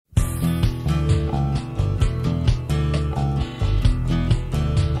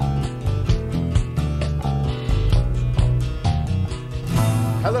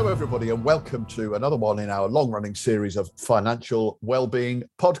everybody, and welcome to another one in our long-running series of financial well-being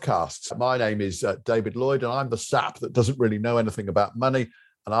podcasts. My name is David Lloyd, and I'm the sap that doesn't really know anything about money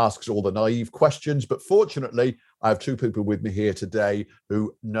and asks all the naive questions. But fortunately, I have two people with me here today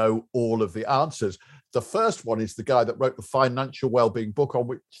who know all of the answers. The first one is the guy that wrote the financial well-being book on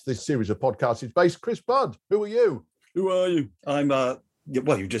which this series of podcasts is based, Chris Budd. Who are you? Who are you? I'm,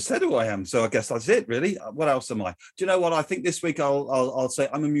 well, you just said who I am, so I guess that's it, really. What else am I? Do you know what? I think this week I'll say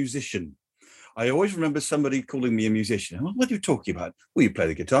I'm a musician. I always remember somebody calling me a musician. What are you talking about? Well, you play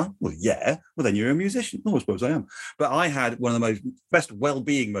the guitar? Well, yeah. Well, then you're a musician. Oh, I suppose I am. But I had one of the best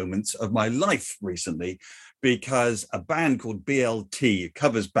well-being moments of my life recently because a band called BLT, a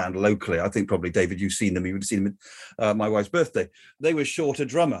covers band locally, I think probably, David, you've seen them. You would have seen them at my wife's birthday. They were short a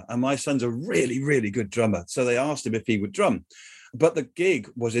drummer, and my son's a really, really good drummer. So they asked him if he would drum. But the gig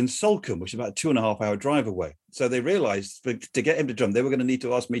was in Salcombe, which is about a 2.5-hour drive away. So they realized to get him to drum, they were going to need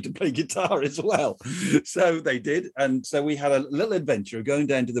to ask me to play guitar as well. So they did. And so we had a little adventure of going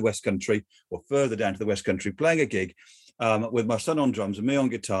down to the West Country, or further down to the West Country, playing a gig with my son on drums and me on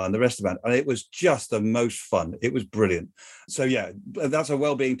guitar and the rest of the band. And it was just the most fun. It was brilliant. So yeah, that's a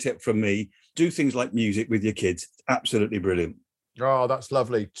well-being tip from me. Do things like music with your kids. Absolutely brilliant. Oh, that's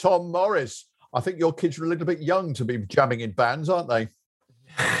lovely. Tom Morris. I think your kids are a little bit young to be jamming in bands, aren't they?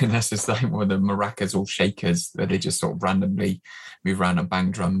 That's just like one of the maracas or shakers where they just sort of randomly move around and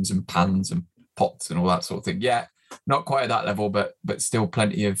bang drums and pans and pots and all that sort of thing. Yeah, not quite at that level, but still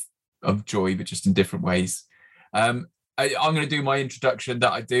plenty of joy, but just in different ways. I'm going to do my introduction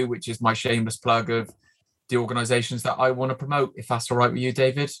that I do, which is my shameless plug of the organisations that I want to promote, if that's all right with you,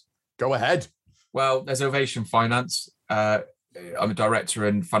 David. Go ahead. Well, there's Ovation Finance. I'm a director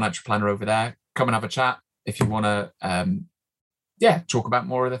and financial planner over there. Come and have a chat if you want to, talk about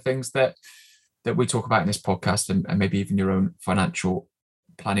more of the things that we talk about in this podcast and maybe even your own financial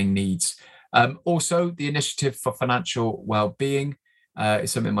planning needs. Also, the Initiative for Financial Wellbeing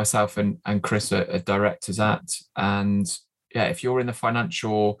is something myself and Chris are directors at. And yeah, if you're in the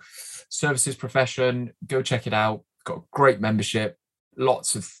financial services profession, go check it out. Got a great membership,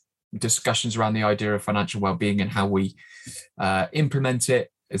 lots of discussions around the idea of financial well-being and how we implement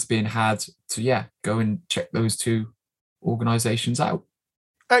it is being had. So yeah, go and check those two organisations out.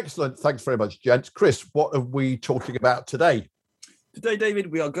 Excellent. Thanks very much, gents. Chris, what are we talking about today? Today, David,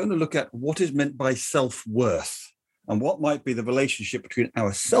 we are going to look at what is meant by self-worth and what might be the relationship between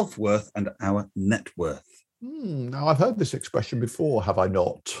our self-worth and our net worth. Now, I've heard this expression before, have I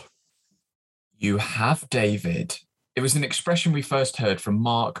not? You have, David. It was an expression we first heard from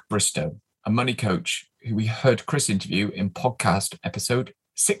Mark Bristow, a money coach who we heard Chris interview in podcast episode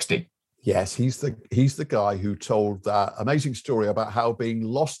 60. Yes, he's the guy who told that amazing story about how being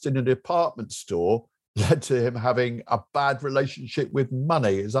lost in a department store led to him having a bad relationship with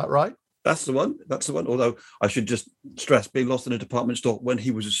money. Is that right? That's the one. Although I should just stress, being lost in a department store when he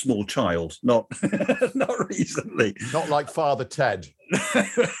was a small child, not recently. Not like Father Ted.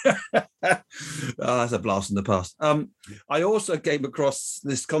 That's a blast in the past. I also came across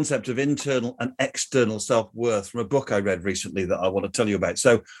this concept of internal and external self-worth from a book I read recently that I want to tell you about.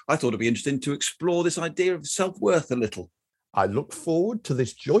 So I thought it'd be interesting to explore this idea of self-worth a little. I look forward to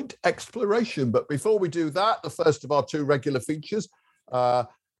this joint exploration. But before we do that, the first of our two regular features,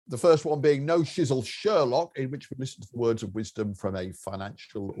 the first one being No Shizzle Sherlock, in which we listen to the words of wisdom from a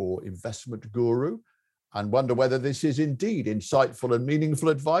financial or investment guru and wonder whether this is indeed insightful and meaningful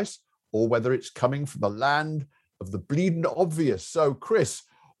advice or whether it's coming from the land of the bleeding obvious. So, Chris,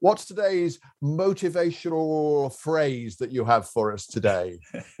 what's today's motivational phrase that you have for us today?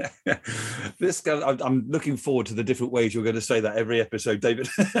 I'm looking forward to the different ways you're going to say that every episode, David.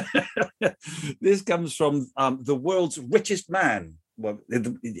 This comes from the world's richest man. Well,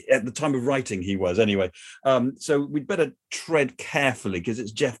 at the time of writing, he was anyway. So we'd better tread carefully because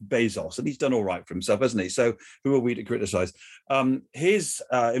it's Jeff Bezos, and he's done all right for himself, hasn't he? So who are we to criticize? His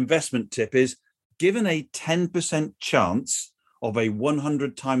investment tip is, given a 10% chance of a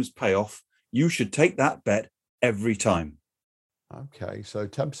 100 times payoff, you should take that bet every time. Okay, so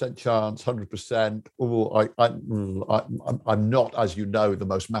 10% chance, 100%. I'm not, as you know, the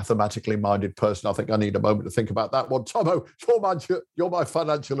most mathematically minded person. I think I need a moment to think about that one. Tomo, you're my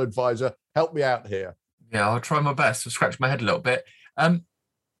financial advisor. Help me out here. Yeah, I'll try my best to scratch my head a little bit.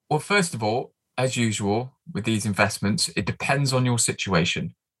 Well, first of all, as usual with these investments, it depends on your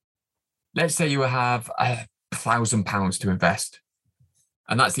situation. Let's say you have £1,000 to invest,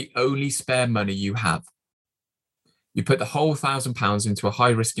 and that's the only spare money you have. You put the whole £1,000 into a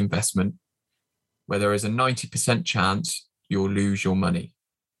high-risk investment where there is a 90% chance you'll lose your money.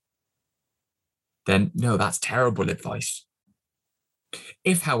 Then, no, that's terrible advice.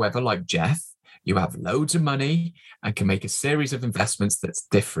 If, however, like Jeff, you have loads of money and can make a series of investments that's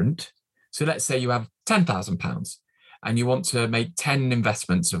different. So let's say you have £10,000 and you want to make 10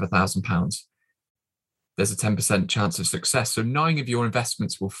 investments of £1,000. There's a 10% chance of success. So 9 of your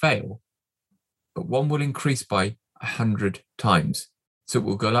investments will fail, but one will increase by 100 times. So it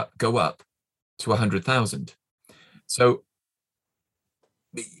will go up to 100,000. So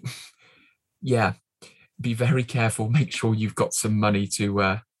yeah, be very careful. Make sure you've got some money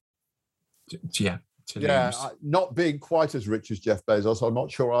to lose. Not being quite as rich as Jeff Bezos, I'm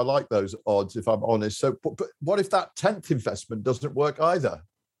not sure I like those odds, if I'm honest. So, but what if that 10th investment doesn't work either?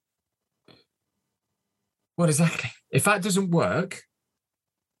 Well, exactly. If that doesn't work,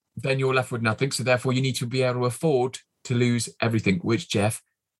 then you're left with nothing. So therefore, you need to be able to afford to lose everything, which Jeff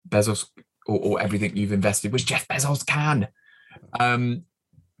Bezos, or everything you've invested, which Jeff Bezos can.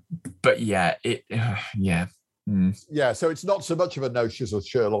 But yeah, so it's not so much of a no shizzle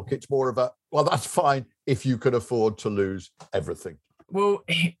Sherlock. It's more of a, well, that's fine if you can afford to lose everything. Well,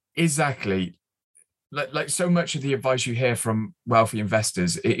 exactly. Like so much of the advice you hear from wealthy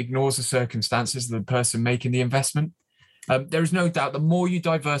investors, it ignores the circumstances of the person making the investment. There is no doubt the more you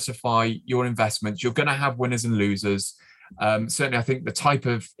diversify your investments, you're going to have winners and losers. Certainly, I think the type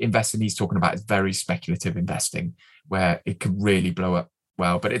of investing he's talking about is very speculative investing, where it could really blow up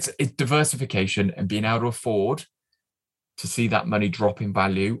well. But it's diversification and being able to afford to see that money drop in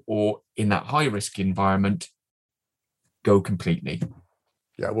value, or in that high risk environment, go completely.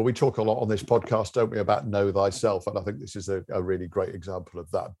 Yeah, well, we talk a lot on this podcast, don't we, about know thyself, and I think this is a really great example of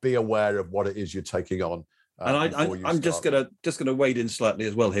that. Be aware of what it is you're taking on. And I'm just gonna wade in slightly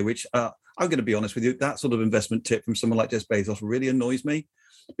as well here, which I'm going to be honest with you, that sort of investment tip from someone like Jeff Bezos really annoys me,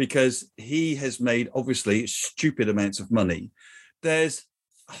 because he has made obviously stupid amounts of money. There's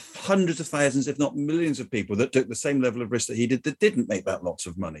hundreds of thousands, if not millions, of people that took the same level of risk that he did that didn't make that lots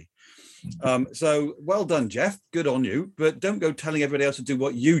of money. So well done, Jeff. Good on you. But don't go telling everybody else to do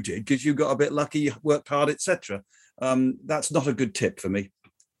what you did because you got a bit lucky, worked hard, etc. That's not a good tip for me.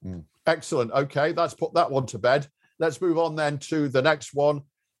 Excellent. Okay, let's put that one to bed. Let's move on then to the next one.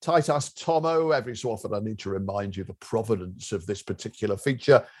 Titus Tomo. Every so often I need to remind you the provenance of this particular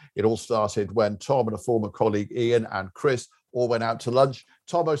feature. It all started when Tom and a former colleague, Ian, and Chris all went out to lunch.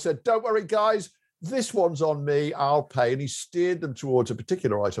 Tomo said, "Don't worry, guys. This one's on me, I'll pay." And he steered them towards a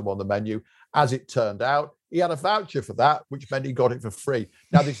particular item on the menu. As it turned out, he had a voucher for that, which meant he got it for free.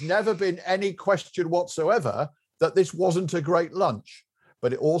 Now, there's never been any question whatsoever that this wasn't a great lunch,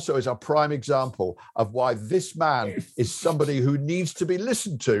 but it also is a prime example of why this man is somebody who needs to be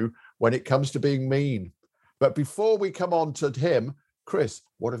listened to when it comes to being mean. But before we come on to him, Chris,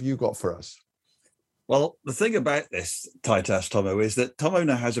 what have you got for us? Well, the thing about this, Titus Tomo, is that Tomo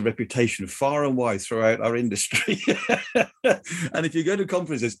now has a reputation far and wide throughout our industry. And if you go to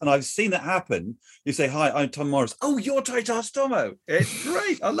conferences, and I've seen that happen, you say, "Hi, I'm Tom Morris." "Oh, you're Titus Tomo." It's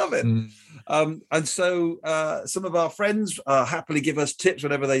great. I love it. And so some of our friends happily give us tips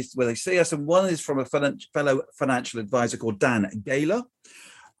whenever they see us. And one is from a fellow financial advisor called Dan Gaylor.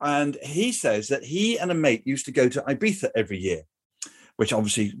 And he says that he and a mate used to go to Ibiza every year, which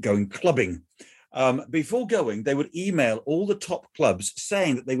obviously going clubbing. Before going, they would email all the top clubs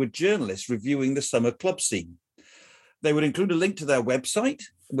saying that they were journalists reviewing the summer club scene. They would include a link to their website,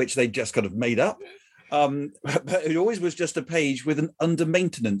 which they just kind of made up. But it always was just a page with an under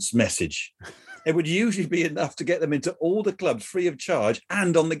maintenance message. It would usually be enough to get them into all the clubs free of charge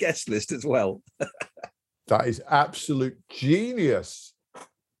and on the guest list as well. That is absolute genius.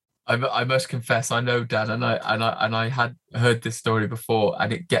 I must confess, I know Dan, and I had heard this story before,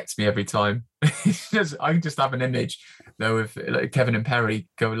 and it gets me every time. I just have an image though of like Kevin and Perry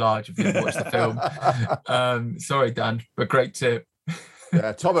Go Large if you watch the film. Sorry, Dan, but great tip.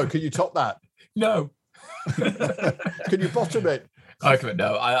 Yeah, Tomo, can you top that? No. Can you bottom it? I can.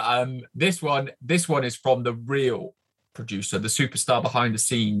 No. This one is from the real producer, the superstar behind the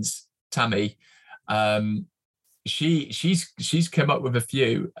scenes, Tammy. She's come up with a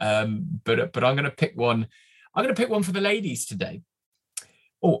few, but I'm going to pick one. I'm going to pick one for the ladies today,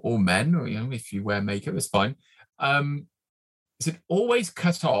 or men, or if you wear makeup, it's fine. Is it always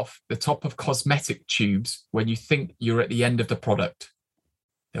cut off the top of cosmetic tubes when you think you're at the end of the product?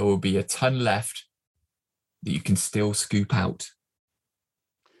 There will be a ton left that you can still scoop out.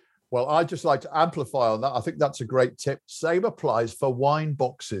 Well, I'd just like to amplify on that. I think that's a great tip. Same applies for wine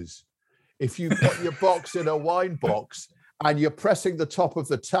boxes. If you put your box in a wine box and you're pressing the top of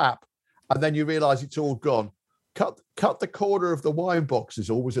the tap and then you realize it's all gone, cut the corner of the wine box. There's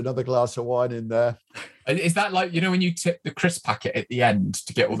always another glass of wine in there. Is that like, when you tip the crisp packet at the end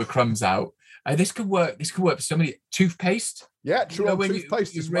to get all the crumbs out, This could work. This could work for somebody. Toothpaste. Yeah, true. You know, on when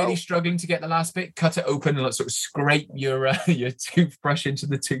toothpaste you're as well. really struggling to get the last bit, cut it open and sort of scrape your toothbrush into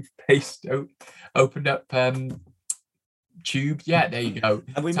the toothpaste opened up tube. Yeah, there you go.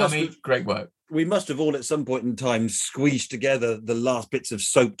 And great work. We must have all at some point in time squeezed together the last bits of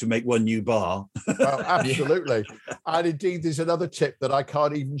soap to make one new bar. Well, absolutely. And indeed, there's another tip that I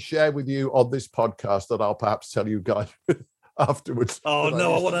can't even share with you on this podcast that I'll perhaps tell you guys afterwards. Oh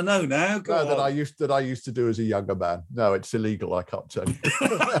no, I want to know now. That I used to do as a younger man. No, it's illegal. I can't tell you.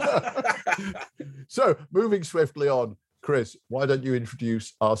 So, moving swiftly on, Chris, why don't you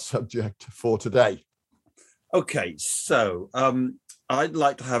introduce our subject for today? Okay, so I'd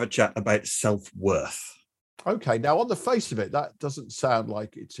like to have a chat about self-worth. Okay, now on the face of it, that doesn't sound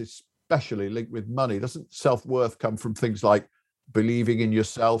like it's especially linked with money. Doesn't self-worth come from things like believing in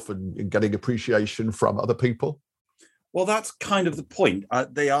yourself and getting appreciation from other people? Well, that's kind of the point.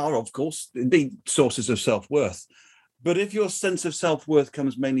 They are, of course, indeed sources of self-worth. But if your sense of self-worth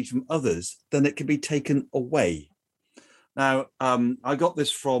comes mainly from others, then it can be taken away. Now, I got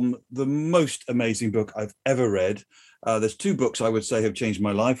this from the most amazing book I've ever read. There's two books I would say have changed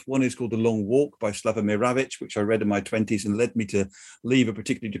my life. One is called The Long Walk by Slavomir Ravic, which I read in my 20s and led me to leave a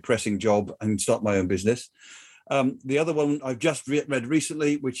particularly depressing job and start my own business. The other one I've just read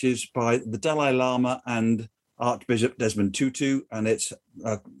recently, which is by the Dalai Lama and Archbishop Desmond Tutu, and it's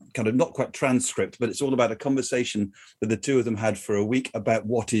kind of not quite transcript, but it's all about a conversation that the two of them had for a week about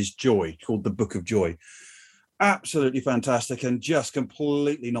what is joy, called The Book of Joy. Absolutely fantastic, and just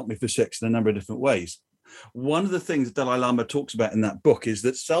completely knocked me for six in a number of different ways. One of the things that Dalai Lama talks about in that book is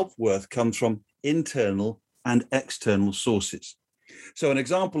that self-worth comes from internal and external sources. So an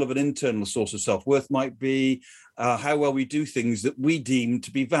example of an internal source of self-worth might be how well we do things that we deem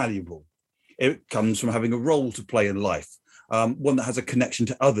to be valuable. It comes from having a role to play in life, one that has a connection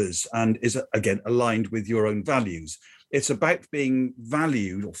to others and is, again, aligned with your own values. It's about being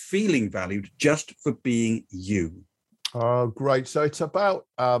valued or feeling valued just for being you. Oh, great. So it's about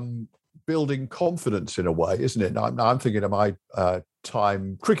building confidence in a way, isn't it? I'm thinking of my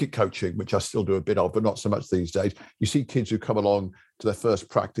time cricket coaching, which I still do a bit of, but not so much these days. You see kids who come along to their first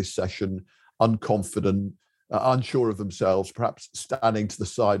practice session, unconfident, unsure of themselves, perhaps standing to the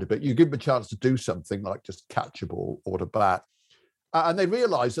side a bit. You give them a chance to do something like just catch a ball or to bat. And they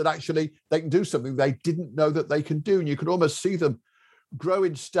realize that actually they can do something they didn't know that they can do. And you can almost see them grow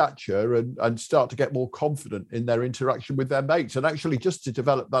in stature and start to get more confident in their interaction with their mates. And actually, just to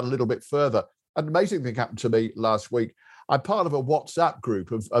develop that a little bit further, an amazing thing happened to me last week. I'm part of a WhatsApp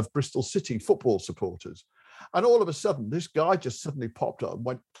group of Bristol City football supporters. And all of a sudden, this guy just suddenly popped up and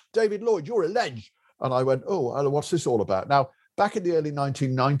went, "David Lloyd, you're a ledge." And I went, "Oh, what's this all about?" Now, back in the early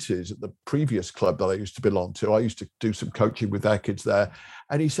 1990s at the previous club that I used to belong to, I used to do some coaching with their kids there.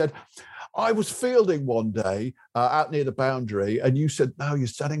 And he said, "I was fielding one day out near the boundary, and you said, 'No, you're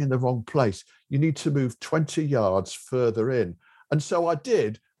standing in the wrong place. You need to move 20 yards further in.' And so I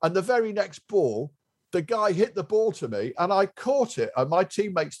did. And the very next ball, the guy hit the ball to me and I caught it. And my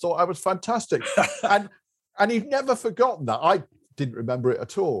teammates thought I was fantastic." And he'd never forgotten that. I didn't remember it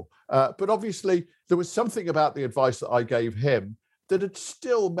at all. But obviously, there was something about the advice that I gave him that had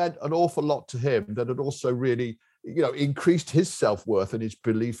still meant an awful lot to him, that had also really, increased his self-worth and his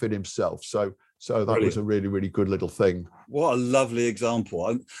belief in himself. So that Brilliant. Was a really, really good little thing. What a lovely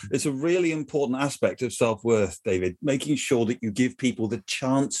example. It's a really important aspect of self-worth, David, making sure that you give people the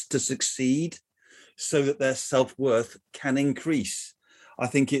chance to succeed so that their self-worth can increase. I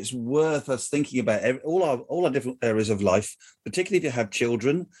think it's worth us thinking about all our different areas of life, particularly if you have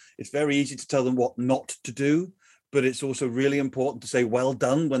children. It's very easy to tell them what not to do, but it's also really important to say well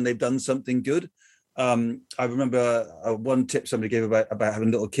done when they've done something good. I remember one tip somebody gave about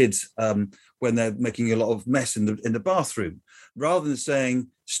having little kids when they're making a lot of mess in the bathroom. Rather than saying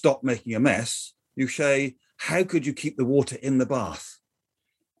stop making a mess, you say, how could you keep the water in the bath?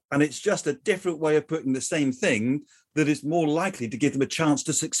 And it's just a different way of putting the same thing that is more likely to give them a chance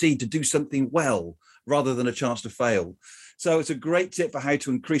to succeed, to do something well, rather than a chance to fail. So it's a great tip for how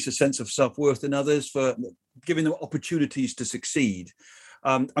to increase a sense of self-worth in others, for giving them opportunities to succeed.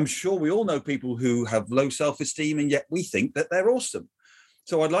 I'm sure we all know people who have low self-esteem, and yet we think that they're awesome.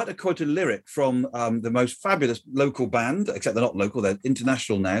 So I'd like to quote a lyric from the most fabulous local band, except they're not local, they're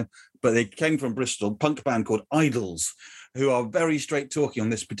international now, but they came from Bristol, punk band called Idols, who are very straight talking on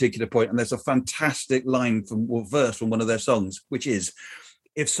this particular point. And there's a fantastic verse from one of their songs, which is,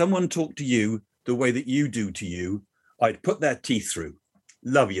 if someone talked to you the way that you do to you, I'd put their teeth through.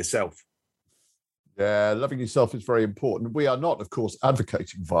 Love yourself. Yeah, loving yourself is very important. We are not, of course,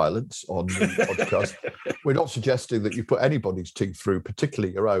 advocating violence on the podcast. We're not suggesting that you put anybody's teeth through,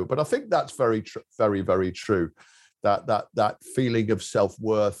 particularly your own. But I think that's very, very true. That feeling of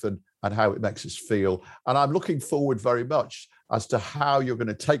self-worth and how it makes us feel. And I'm looking forward very much as to how you're going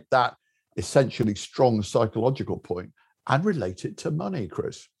to take that essentially strong psychological point and relate it to money,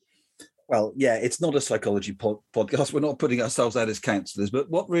 Chris. Well, yeah, it's not a psychology podcast. We're not putting ourselves out as counselors. But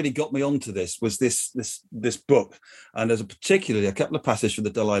what really got me onto this was this book. And there's particularly a couple of passages from the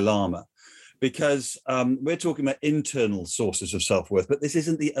Dalai Lama, because we're talking about internal sources of self-worth. But this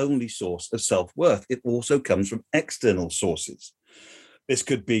isn't the only source of self-worth. It also comes from external sources. This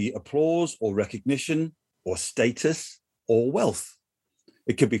could be applause or recognition or status or wealth.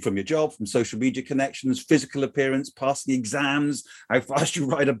 It could be from your job, from social media connections, physical appearance, passing exams, how fast you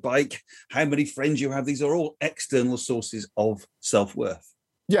ride a bike, how many friends you have. These are all external sources of self-worth.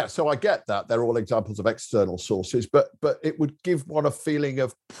 Yeah, so I get that. They're all examples of external sources, but it would give one a feeling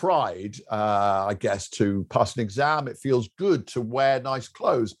of pride, I guess, to pass an exam. It feels good to wear nice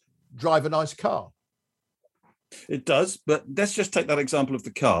clothes, drive a nice car. It does, but let's just take that example of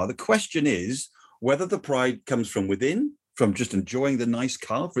the car. The question is whether the pride comes from within, from just enjoying the nice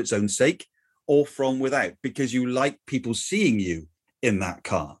car for its own sake, or from without, because you like people seeing you in that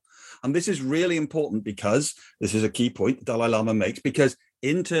car. And this is really important because this is a key point the Dalai Lama makes, because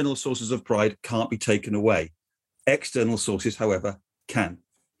internal sources of pride can't be taken away. External sources, however, can.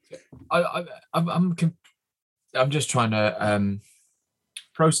 I'm just trying to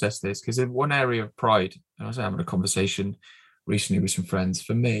process this, because in one area of pride, and I was having a conversation recently with some friends,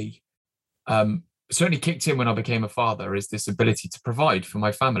 for me, certainly kicked in when I became a father, is this ability to provide for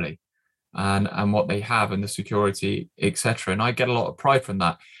my family and what they have and the security, etc. And I get a lot of pride from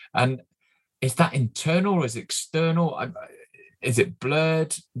that. And is that internal or is it external? Is it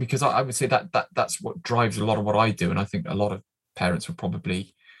blurred? Because I would say that's what drives a lot of what I do. And I think a lot of parents would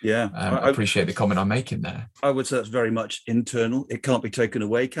probably appreciate the comment I'm making there. I would say that's very much internal. It can't be taken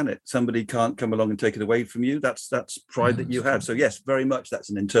away, can it? Somebody can't come along and take it away from you. That's pride that you have. So yes, very much that's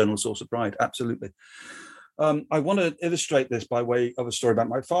an internal source of pride. Absolutely. I want to illustrate this by way of a story about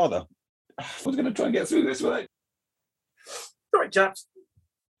my father. I was going to try and get through this without. Sorry, chaps.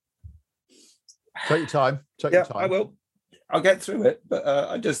 Take your time. Take your time. I will. I'll get through it, but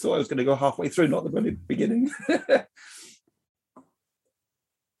I just thought I was going to go halfway through, not the very beginning.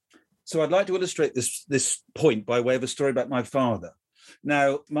 So I'd like to illustrate this point by way of a story about my father.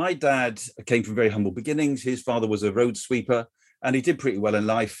 Now, my dad came from very humble beginnings. His father was a road sweeper, and he did pretty well in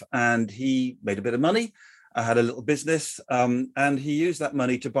life, and he made a bit of money. I had a little business, and he used that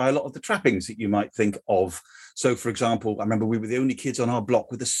money to buy a lot of the trappings that you might think of. So, for example, I remember we were the only kids on our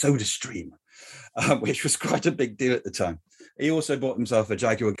block with a soda stream, which was quite a big deal at the time. He also bought himself a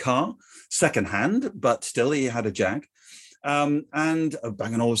Jaguar car, secondhand, but still he had a Jag. And a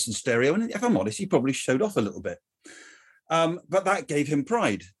Bang & Olufsen stereo. And if I'm honest, he probably showed off a little bit. But that gave him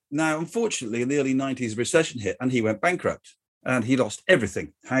pride. Now, unfortunately, in the early 90s, recession hit and he went bankrupt and he lost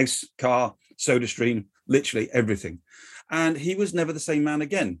everything: house, car, soda stream, literally everything. And he was never the same man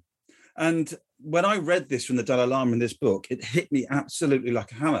again. And when I read this from the Dalai Lama in this book, it hit me absolutely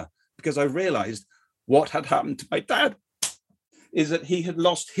like a hammer, because I realized what had happened to my dad is that he had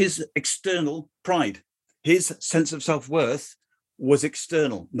lost his external pride. His sense of self-worth was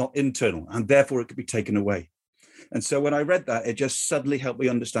external, not internal, and therefore it could be taken away. And so when I read that, it just suddenly helped me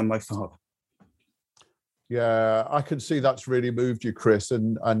understand my father. Yeah, I can see that's really moved you, Chris.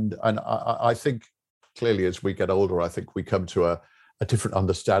 And I think clearly as we get older, I think we come to a different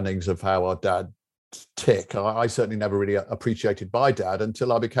understandings of how our dads tick. I certainly never really appreciated my dad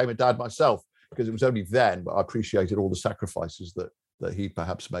until I became a dad myself, because it was only then I appreciated all the sacrifices that he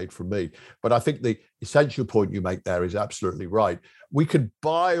perhaps made from me. But I think the essential point you make there is absolutely right. We can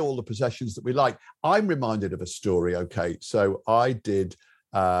buy all the possessions that we like. I'm reminded of a story. Okay, so I did,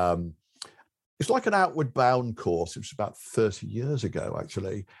 it's like an Outward Bound course. It was about 30 years ago,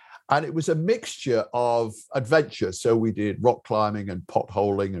 actually. And it was a mixture of adventure. So we did rock climbing and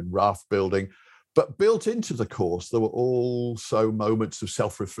potholing and raft building. But built into the course, there were also moments of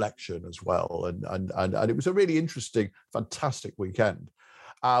self-reflection as well. And it was a really interesting, fantastic weekend.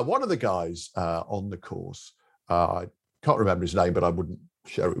 One of the guys on the course, I can't remember his name, but I wouldn't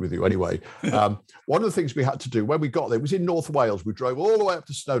share it with you anyway. One of the things we had to do when we got there, it was in North Wales. We drove all the way up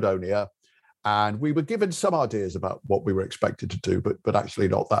to Snowdonia, and we were given some ideas about what we were expected to do, but actually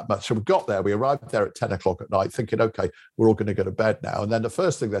not that much. So we got there, we arrived there at 10 o'clock at night thinking, okay, we're all going to go to bed now. And then the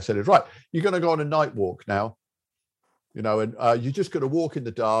first thing they said is, right, you're going to go on a night walk now, and you're just going to walk in the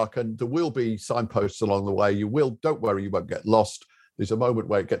dark, and there will be signposts along the way. Don't worry, you won't get lost. There's a moment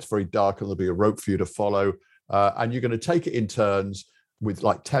where it gets very dark and there'll be a rope for you to follow. And you're going to take it in turns with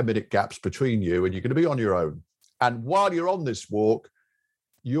like 10-minute gaps between you, and you're going to be on your own. And while you're on this walk,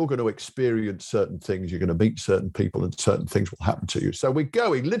 you're going to experience certain things. You're going to meet certain people, and certain things will happen to you. So we're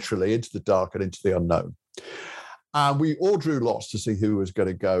going literally into the dark and into the unknown. And we all drew lots to see who was going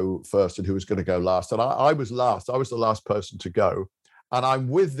to go first and who was going to go last. And I was last. I was the last person to go. And I'm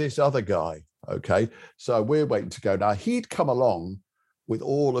with this other guy. Okay. So we're waiting to go. Now, he'd come along with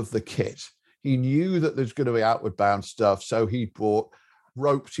all of the kit. He knew that there's going to be outward bound stuff. So he brought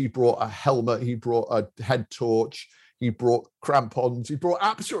ropes, he brought a helmet, he brought a head torch, he brought crampons, he brought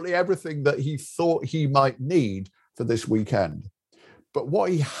absolutely everything that he thought he might need for this weekend. But what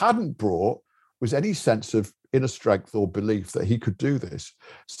he hadn't brought was any sense of inner strength or belief that he could do this.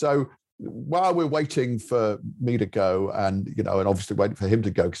 So while we're waiting for me to go and obviously waiting for him to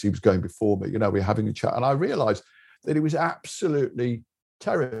go because he was going before me, we're having a chat, and I realized that he was absolutely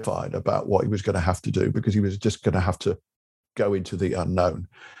terrified about what he was going to have to do, because he was just going to have to go into the unknown,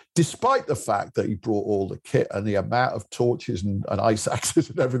 despite the fact that he brought all the kit and the amount of torches and ice axes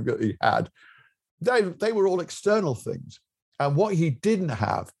and everything that he had. They were all external things. And what he didn't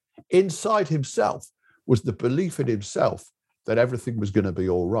have inside himself was the belief in himself that everything was going to be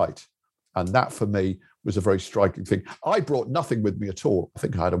all right. And that for me was a very striking thing. I brought nothing with me at all. I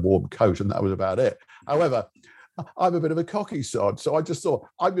think I had a warm coat and that was about it. However, I'm a bit of a cocky sod, so I just thought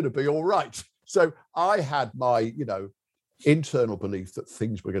I'm going to be all right. So I had my, internal belief that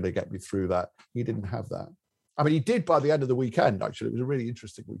things were going to get me through that. He didn't have that. I mean, he did by the end of the weekend, actually. It was a really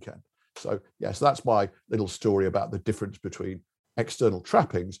interesting weekend. So, yes, that's my little story about the difference between external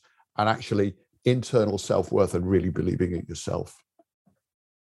trappings and actually internal self-worth and really believing in yourself.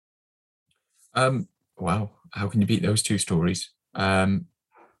 Wow. How can you beat those two stories?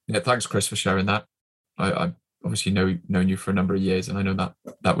 Thanks, Chris, for sharing that. I obviously known you for a number of years, and I know that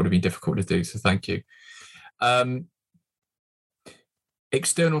would have been difficult to do. So thank you.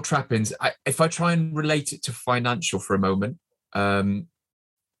 External trappings. If I try and relate it to financial for a moment, I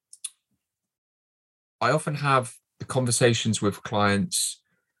often have the conversations with clients,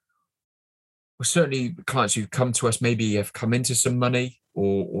 well, certainly clients who've come to us, maybe have come into some money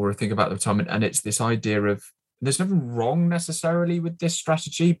or think about the retirement, and it's this idea of, there's nothing wrong necessarily with this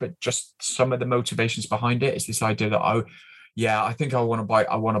strategy, but just some of the motivations behind it is this idea that, I think I want to buy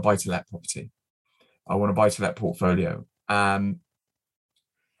to let property. I want to buy to let portfolio.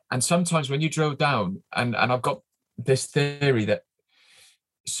 And sometimes when you drill down, and I've got this theory that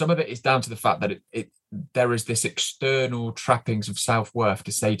some of it is down to the fact that there is this external trappings of self-worth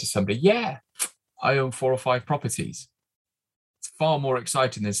to say to somebody, yeah, I own 4 or 5 properties. It's far more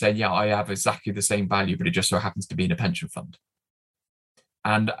exciting than saying, yeah, I have exactly the same value, but it just so happens to be in a pension fund.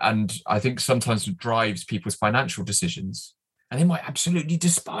 And I think sometimes it drives people's financial decisions. And they might absolutely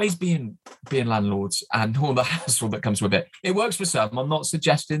despise being landlords and all the hassle that comes with it. It works for some. I'm not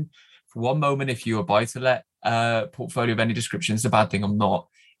suggesting for one moment if you're a buy-to-let portfolio of any description, it's a bad thing. I'm not.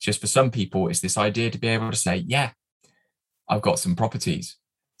 It's just for some people, it's this idea to be able to say, yeah, I've got some properties.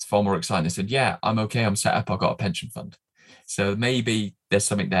 It's far more exciting. They said, yeah, I'm okay. I'm set up. I've got a pension fund. So maybe there's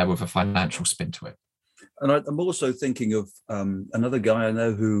something there with a financial spin to it. And I'm also thinking of another guy I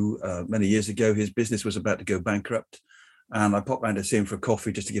know who many years ago, his business was about to go bankrupt. And I popped round to see him for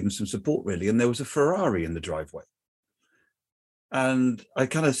coffee just to give him some support, really. And there was a Ferrari in the driveway. And I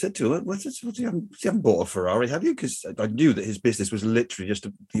kind of said to him, you haven't bought a Ferrari, have you? Because I knew that his business was literally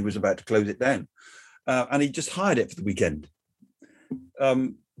he was about to close it down. And he just hired it for the weekend.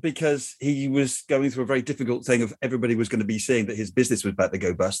 Because he was going through a very difficult thing of everybody was going to be saying that his business was about to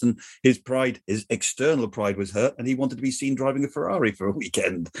go bust, and his external pride was hurt, and he wanted to be seen driving a Ferrari for a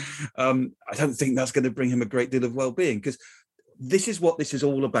weekend. I don't think that's going to bring him a great deal of well-being, because this is what this is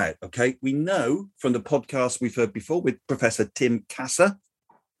all about, okay? We know from the podcast we've heard before with Professor Tim Kasser,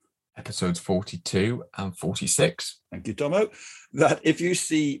 episodes 42 and 46. Thank you, Tomo. That if you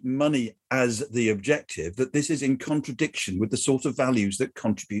see money as the objective, that this is in contradiction with the sort of values that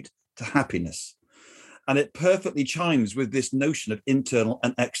contribute to happiness. And it perfectly chimes with this notion of internal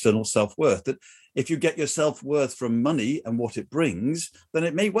and external self-worth, that if you get your self-worth from money and what it brings, then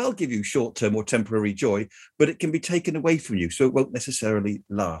it may well give you short-term or temporary joy, but it can be taken away from you, so it won't necessarily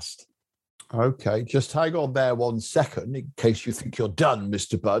last. Okay, just hang on there 1 second in case you think you're done,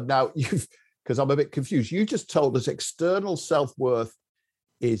 Mr. Budd. Now, because I'm a bit confused. You just told us external self-worth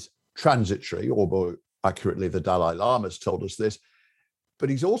is transitory, or more accurately, the Dalai Lama's told us this. But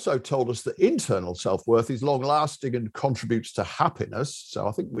he's also told us that internal self-worth is long-lasting and contributes to happiness. So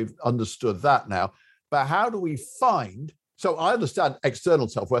I think we've understood that now. But how do we find... So I understand external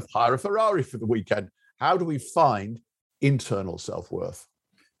self-worth, hire a Ferrari for the weekend. How do we find internal self-worth?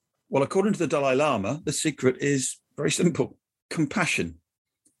 Well, according to the Dalai Lama, the secret is very simple: compassion,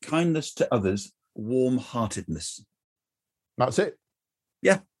 kindness to others, warm-heartedness. That's it.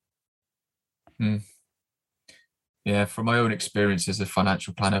 Yeah. Yeah, from my own experience as a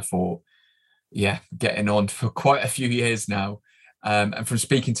financial planner for, getting on for quite a few years now, and from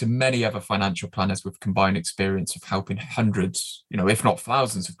speaking to many other financial planners with combined experience of helping hundreds, if not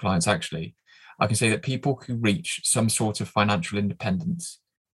thousands of clients actually, I can say that people who reach some sort of financial independence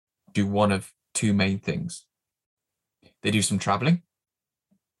do one of two main things. They do some traveling,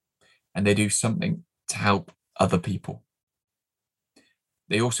 and they do something to help other people.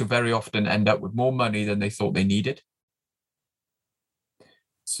 They also very often end up with more money than they thought they needed.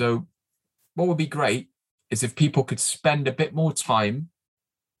 So what would be great is if people could spend a bit more time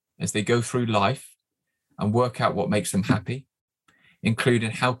as they go through life and work out what makes them happy,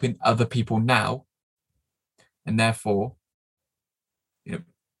 including helping other people now. And therefore,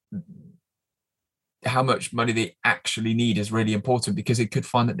 how much money they actually need is really important, because it could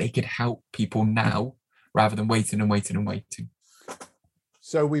find that they could help people now rather than waiting and waiting and waiting.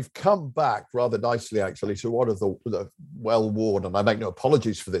 So we've come back rather nicely, actually, to one of the well-worn, and I make no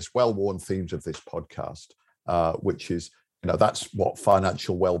apologies for this, well-worn themes of this podcast, which is, that's what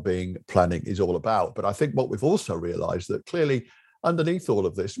financial well-being planning is all about. But I think what we've also realised that clearly underneath all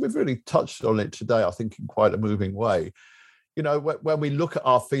of this, we've really touched on it today, I think, in quite a moving way. When we look at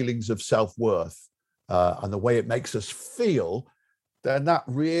our feelings of self-worth and the way it makes us feel, then that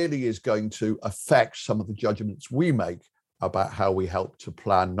really is going to affect some of the judgments we make about how we help to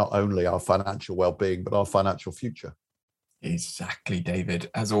plan not only our financial well-being, but our financial future. Exactly, David.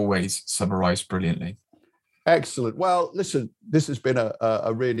 As always, summarised brilliantly. Excellent. Well, listen, this has been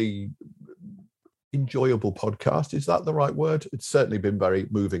a really enjoyable podcast. Is that the right word? It's certainly been very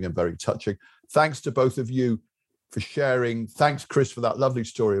moving and very touching. Thanks to both of you for sharing. Thanks, Chris, for that lovely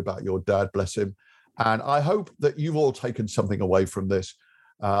story about your dad, bless him. And I hope that you've all taken something away from this.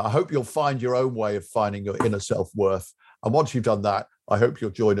 I hope you'll find your own way of finding your inner self-worth. And once you've done that, I hope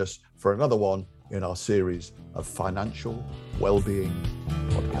you'll join us for another one in our series of financial well-being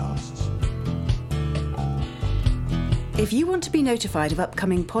podcasts. If you want to be notified of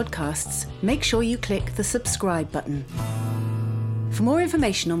upcoming podcasts, make sure you click the subscribe button. For more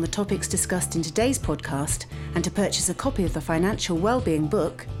information on the topics discussed in today's podcast and to purchase a copy of the Financial Wellbeing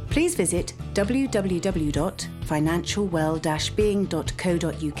book, please visit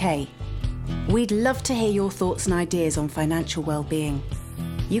www.financialwell-being.co.uk. We'd love to hear your thoughts and ideas on financial well-being.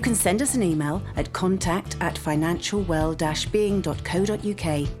 You can send us an email at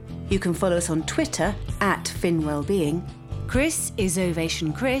contact@financialwell-being.co.uk. You can follow us on Twitter @FinWellbeing. Chris is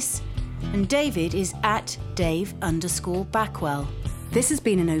Ovation Chris, and David is @Dave_Backwell. This has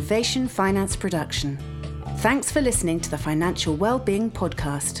been an Ovation Finance production. Thanks for listening to the Financial Wellbeing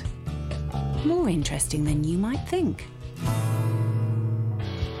Podcast. More interesting than you might think.